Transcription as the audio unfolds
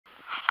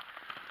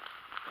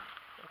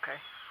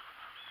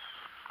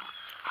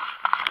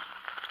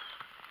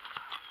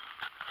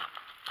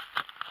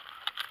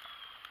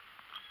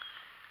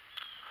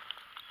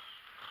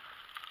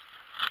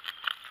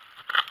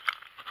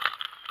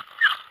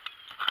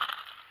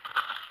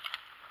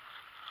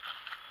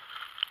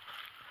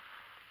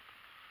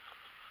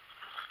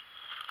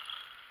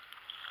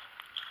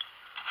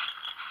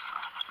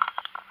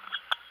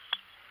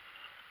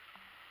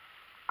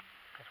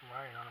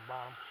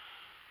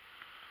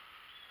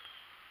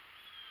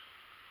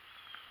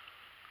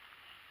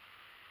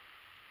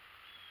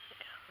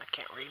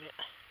find it.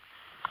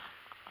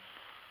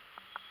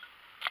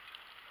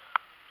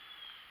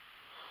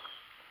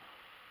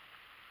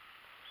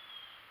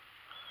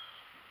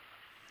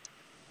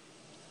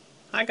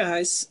 Hi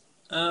guys,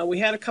 we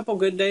had a couple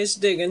good days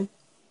digging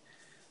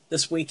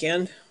this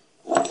weekend.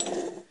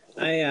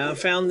 I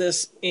found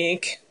this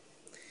ink,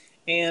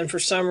 and for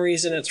some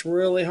reason it's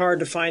really hard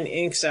to find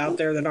inks out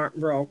there that aren't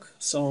broke,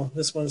 so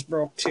this one's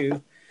broke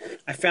too.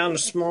 I found a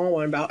small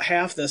one about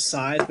half this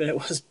size, but it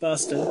was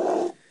busted.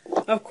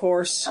 Of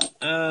course,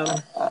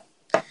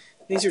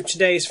 these are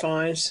today's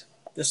finds.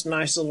 This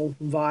nice little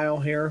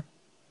vial here.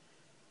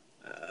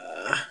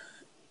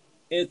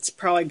 It's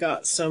probably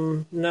got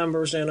some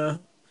numbers in a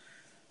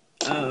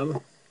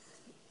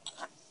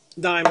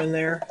diamond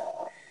there.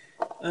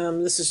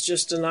 This is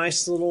just a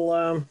nice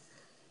little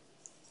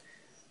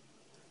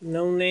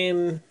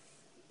no-name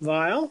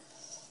vial.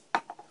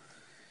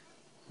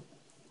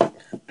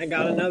 I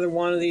got another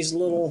one of these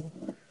little,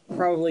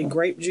 probably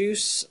grape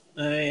juice,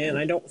 and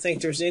I don't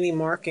think there's any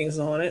markings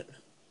on it.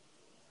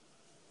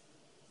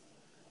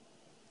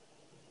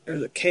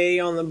 There's a K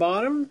on the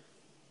bottom,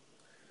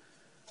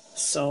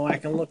 so I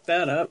can look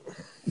that up.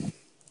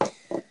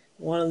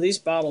 One of these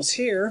bottles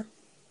here,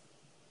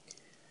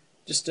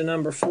 just a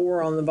number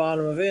 4 on the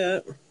bottom of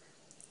it.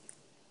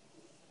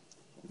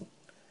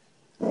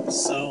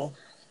 So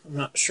I'm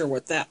not sure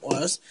what that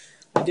was.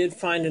 I did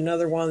find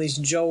another one of these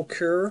Joe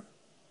Kerr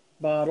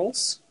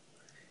bottles,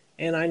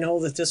 and I know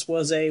that this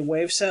was a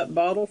wave set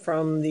bottle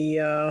from the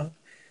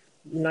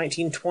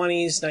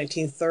 1920s,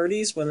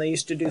 1930s when they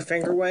used to do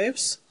finger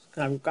waves.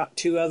 I've got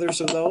 2 others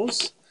of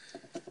those.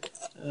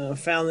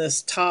 Found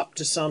this top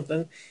to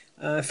something.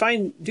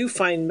 I do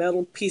find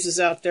metal pieces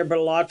out there, but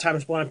a lot of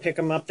times when I pick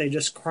them up, they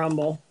just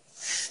crumble.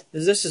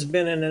 This has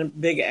been in a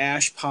big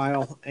ash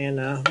pile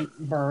and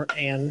burnt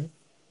and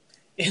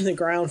in the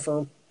ground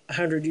for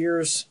 100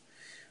 years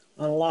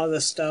on a lot of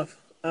this stuff.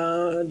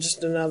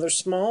 Just another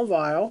small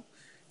vial,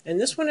 and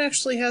this one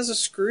actually has a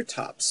screw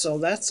top, so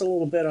that's a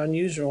little bit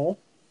unusual.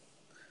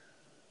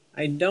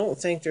 I don't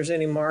think there's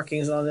any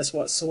markings on this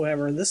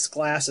whatsoever. This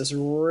glass is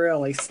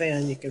really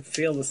thin. You can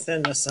feel the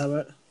thinness of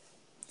it.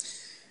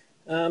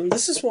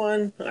 This is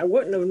one, I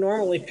wouldn't have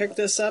normally picked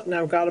this up, and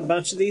I've got a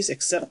bunch of these,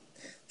 except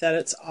that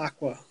it's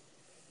aqua.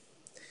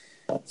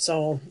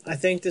 So I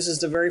think this is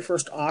the very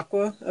first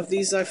aqua of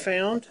these I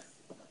found.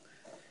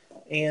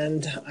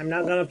 And I'm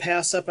not going to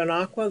pass up an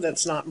aqua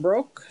that's not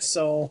broke,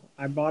 so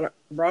I brought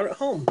it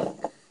home.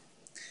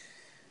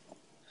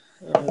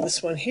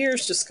 This one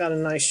here's just got a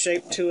nice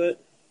shape to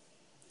it.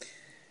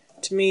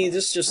 To me,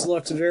 this just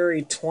looks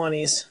very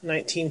 20s,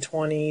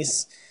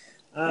 1920s.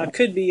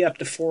 Could be up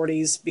to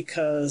 40s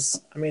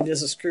because, I mean, it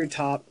is a screw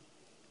top,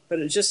 but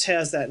it just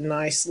has that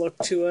nice look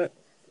to it.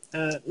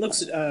 It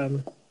looks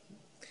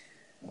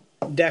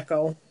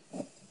deco,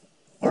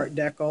 art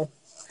deco.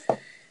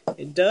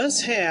 It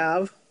does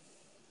have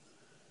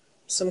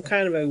some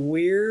kind of a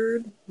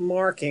weird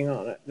marking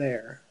on it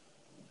there.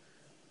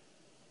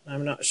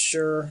 I'm not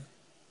sure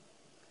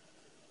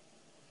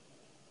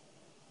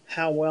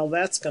how well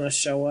that's going to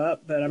show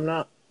up, but I'm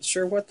not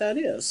sure what that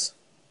is.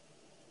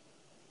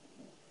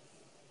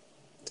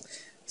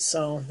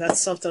 So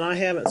that's something I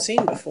haven't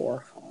seen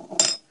before.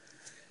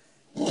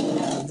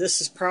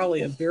 This is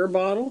probably a beer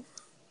bottle,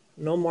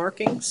 no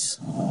markings.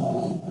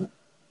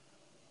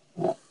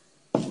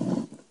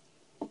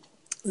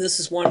 This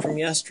is one from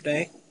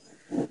yesterday.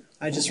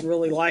 I just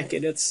really like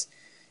it. It's,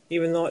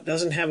 even though it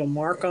doesn't have a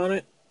mark on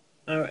it,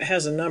 it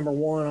has a number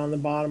 1 on the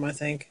bottom, I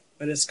think,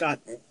 but it's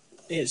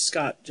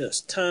got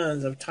just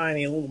tons of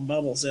tiny little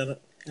bubbles in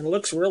it, and it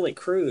looks really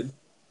crude.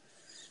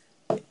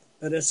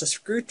 But it's a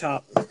screw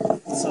top,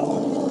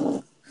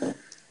 so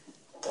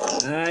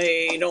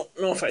I don't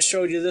know if I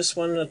showed you this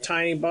one, a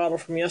tiny bottle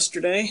from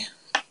yesterday.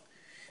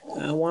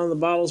 One of the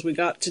bottles we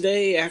got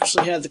today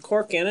actually had the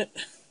cork in it.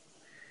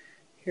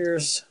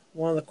 Here's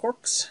one of the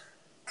corks.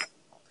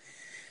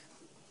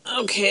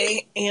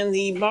 Okay, and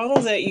the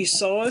bottle that you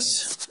saw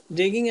us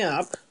digging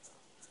up,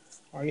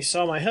 or you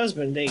saw my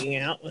husband digging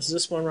out, was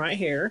this one right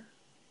here.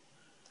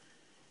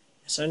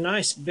 It's a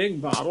nice big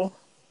bottle.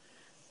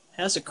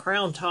 Has a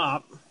crown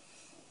top.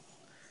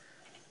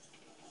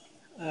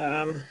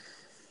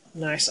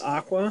 Nice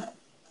aqua.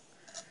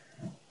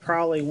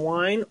 Probably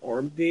wine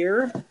or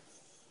beer.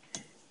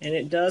 And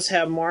it does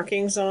have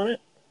markings on it.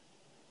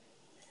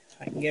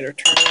 If I can get her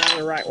turned around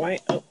the right way.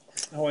 Oh,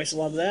 I always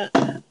love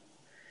that.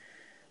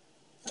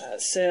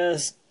 It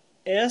says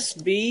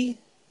SB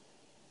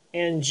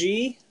and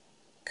G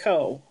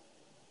Co.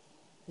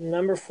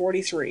 number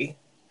 43.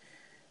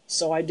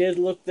 So I did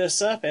look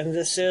this up, and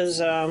this is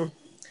late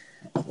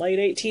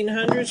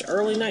 1800s,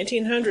 early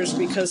 1900s,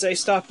 because they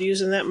stopped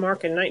using that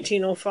mark in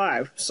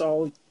 1905.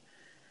 So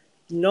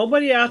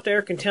nobody out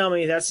there can tell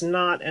me that's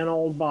not an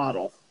old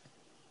bottle.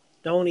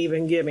 Don't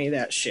even give me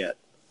that shit.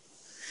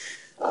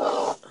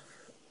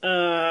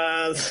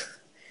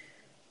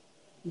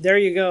 There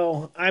you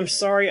go. I'm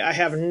sorry, I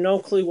have no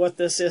clue what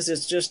this is.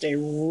 It's just a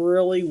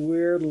really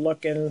weird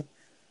looking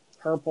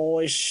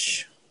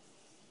purplish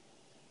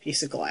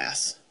piece of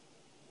glass.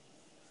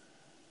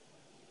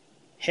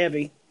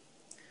 heavy.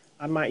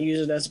 I might use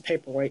it as a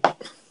paperweight.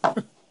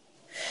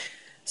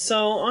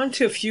 So on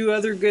to a few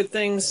other good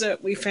things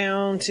that we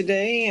found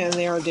today, and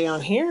they are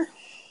down here.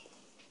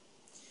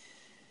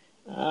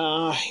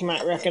 You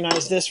might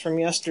recognize this from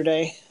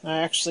yesterday. I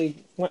actually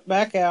went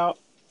back out,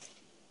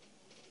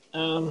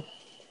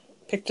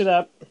 picked it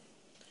up,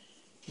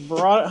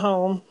 brought it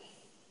home.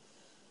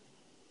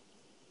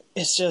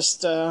 It's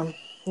just,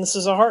 this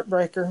is a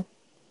heartbreaker.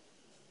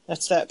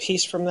 That's that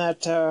piece from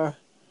that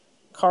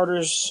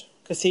Carter's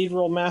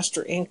Cathedral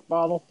Master Ink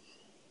bottle.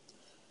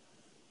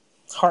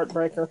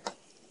 Heartbreaker.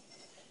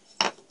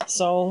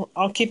 So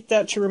I'll keep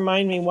that to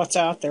remind me what's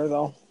out there,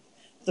 though.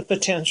 The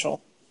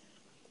potential.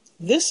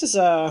 This is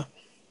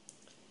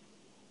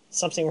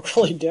something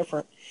really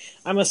different.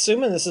 I'm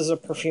assuming this is a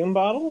perfume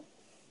bottle.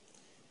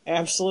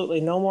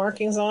 Absolutely no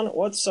markings on it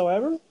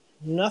whatsoever.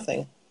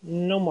 Nothing.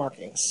 No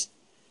markings.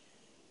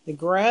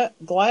 The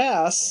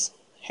glass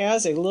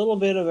has a little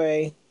bit of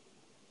a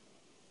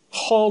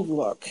hulled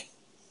look.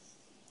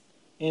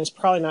 And it's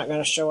probably not going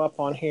to show up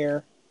on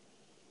here.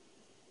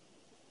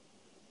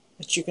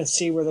 But you can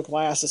see where the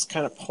glass is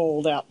kind of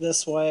pulled out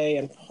this way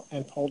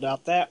and pulled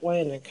out that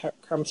way, and then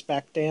comes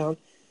back down.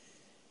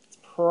 It's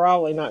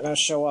probably not going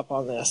to show up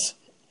on this.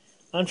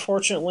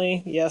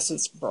 Unfortunately, yes,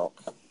 it's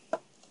broke.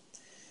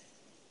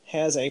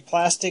 Has a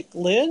plastic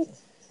lid,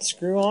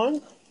 screw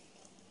on.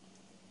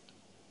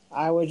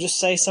 I would just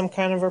say some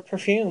kind of a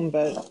perfume,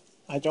 but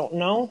I don't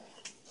know.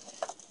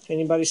 If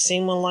anybody's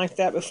seen one like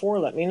that before,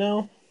 let me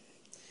know.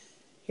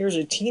 Here's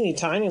a teeny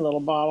tiny little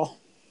bottle.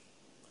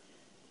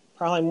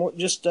 Probably more,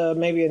 just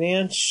maybe an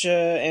inch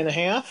and a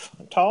half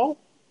tall.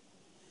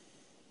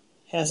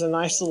 Has a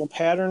nice little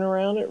pattern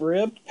around it,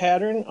 ribbed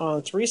pattern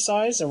on 3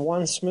 sides and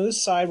 1 smooth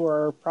side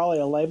where probably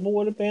a label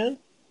would have been.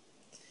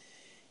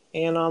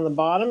 And on the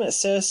bottom it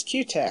says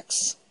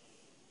TeknoAXE.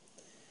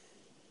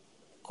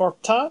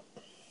 Cork top.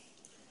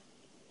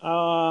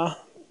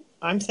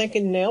 I'm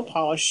thinking nail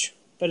polish,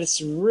 but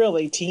it's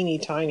really teeny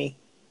tiny.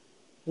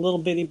 Little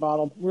bitty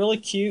bottle. Really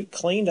cute,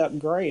 cleaned up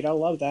great. I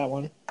love that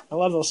one. I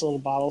love those little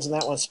bottles, and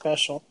that one's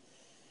special.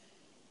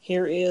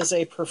 Here is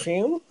a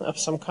perfume of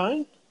some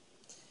kind.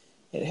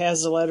 It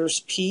has the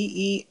letters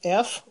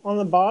P-E-F on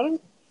the bottom.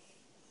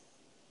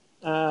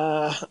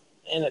 And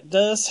it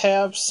does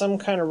have some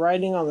kind of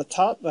writing on the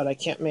top, but I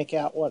can't make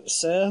out what it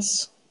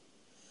says.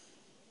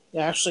 It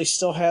actually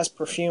still has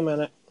perfume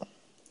in it.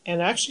 And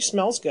it actually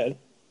smells good.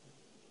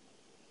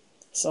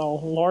 So,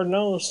 Lord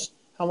knows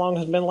how long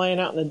it's been laying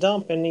out in the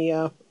dump in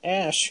the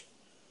ash.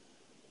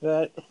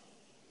 But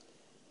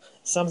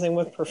something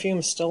with perfume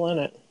is still in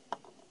it.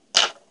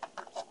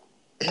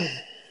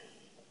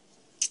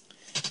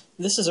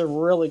 This is a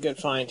really good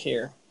find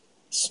here.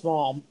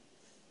 Small. It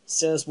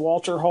says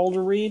Walter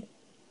Holderreed,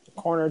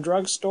 corner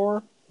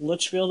drugstore,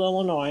 Litchfield,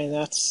 Illinois, and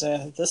that's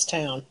this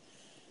town.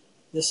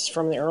 This is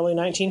from the early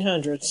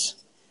 1900s.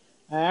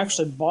 I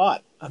actually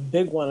bought a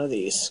big one of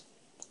these.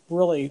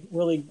 Really,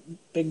 really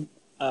big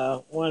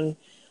one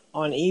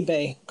on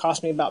eBay.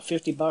 Cost me about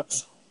 50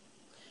 bucks.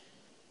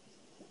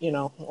 You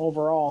know,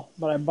 overall.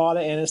 But I bought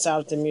it and it's out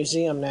at the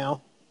museum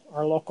now.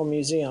 Our local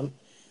museum.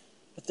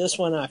 But this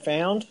one I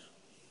found.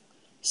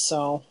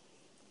 So,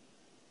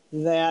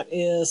 that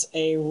is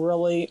a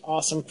really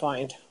awesome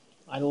find.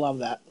 I love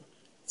that.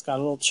 It's got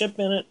a little chip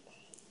in it.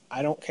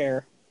 I don't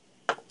care.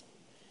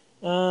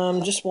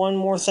 Just one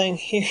more thing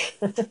here.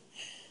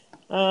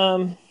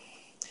 I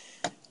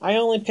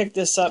only picked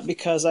this up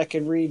because I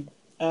could read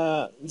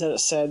that it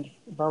said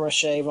Burma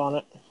Shave on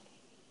it.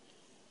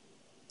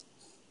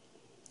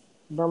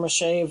 Burma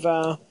Shave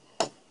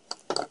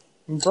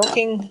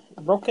broken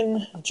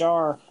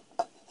jar.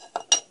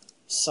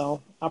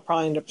 So I'll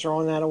probably end up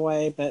throwing that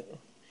away, but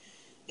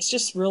it's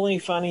just really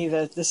funny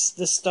that this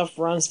stuff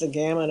runs the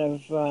gamut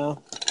of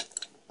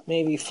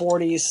maybe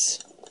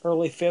 40s,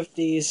 early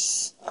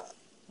 50s.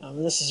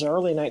 This is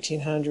early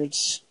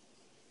 1900s,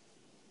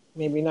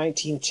 maybe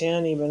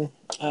 1910 even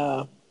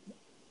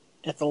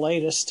at the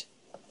latest.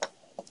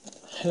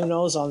 Who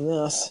knows on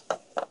this?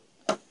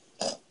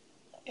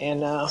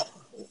 And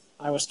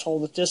I was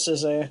told that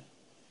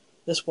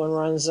this one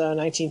runs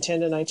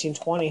 1910 to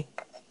 1920.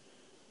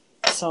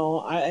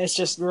 So it's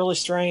just really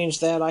strange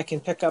that I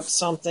can pick up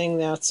something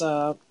that's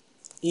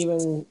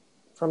even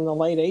from the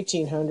late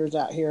 1800s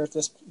out here at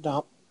this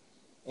dump,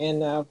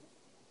 and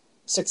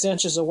 6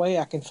 inches away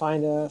I can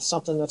find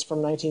something that's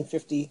from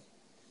 1950.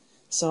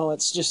 So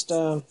it's just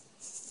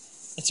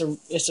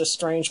it's a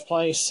strange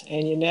place,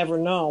 and you never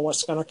know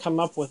what's going to come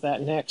up with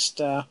that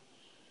next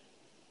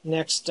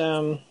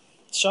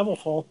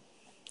shovelful.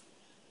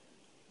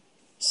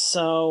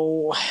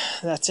 So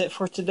that's it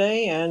for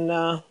today,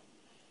 and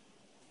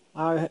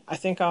I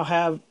think I'll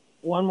have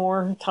one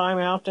more time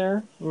out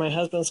there. My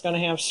husband's going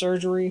to have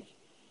surgery,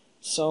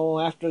 so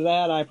after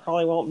that I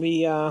probably won't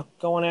be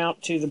going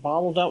out to the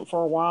bottle dump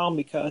for a while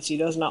because he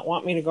does not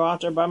want me to go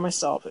out there by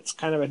myself. It's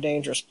kind of a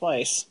dangerous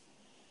place.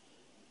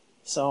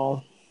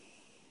 So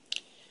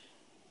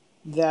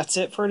that's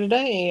it for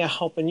today.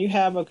 Hoping you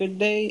have a good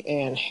day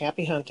and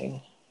happy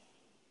hunting.